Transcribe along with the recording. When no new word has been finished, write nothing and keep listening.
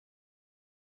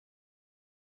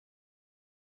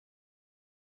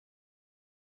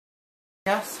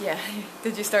Yes? Yeah.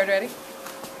 Did you start already?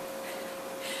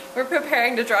 We're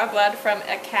preparing to draw blood from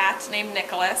a cat named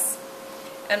Nicholas.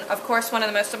 And of course, one of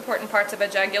the most important parts of a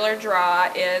jugular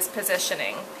draw is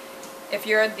positioning. If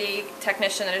you're the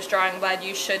technician that is drawing blood,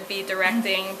 you should be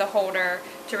directing the holder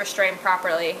to restrain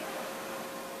properly.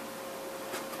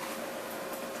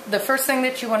 The first thing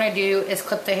that you want to do is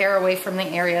clip the hair away from the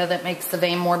area that makes the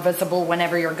vein more visible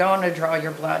whenever you're going to draw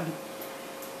your blood.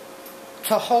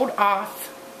 To hold off,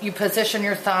 you position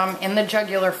your thumb in the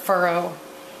jugular furrow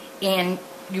and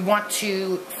you want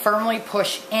to firmly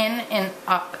push in and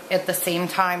up at the same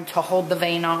time to hold the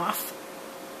vein off.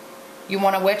 You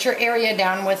want to wet your area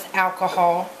down with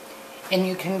alcohol, and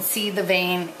you can see the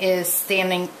vein is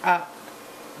standing up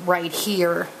right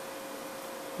here.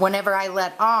 Whenever I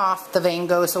let off, the vein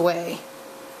goes away.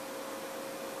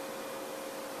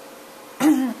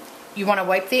 You want to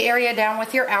wipe the area down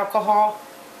with your alcohol.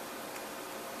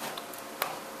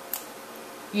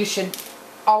 You should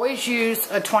always use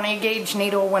a 20 gauge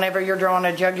needle whenever you're drawing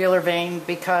a jugular vein,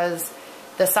 because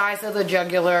the size of the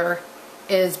jugular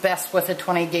is best with a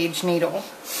 20 gauge needle.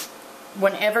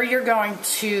 Whenever you're going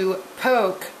to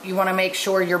poke, you want to make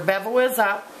sure your bevel is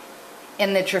up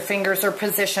and that your fingers are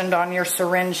positioned on your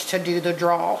syringe to do the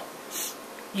draw.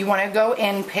 You want to go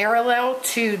in parallel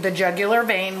to the jugular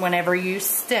vein whenever you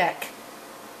stick.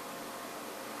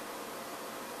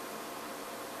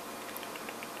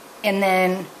 And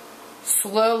then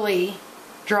slowly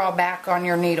draw back on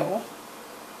your needle,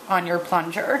 on your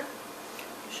plunger.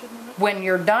 When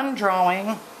you're done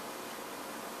drawing,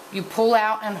 you pull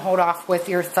out and hold off with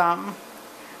your thumb.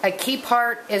 A key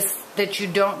part is that you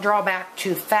don't draw back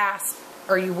too fast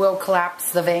or you will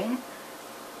collapse the vein.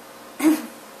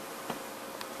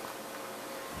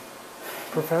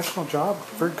 Professional job.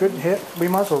 For a good hit, we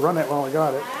might as well run it while we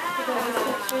got it.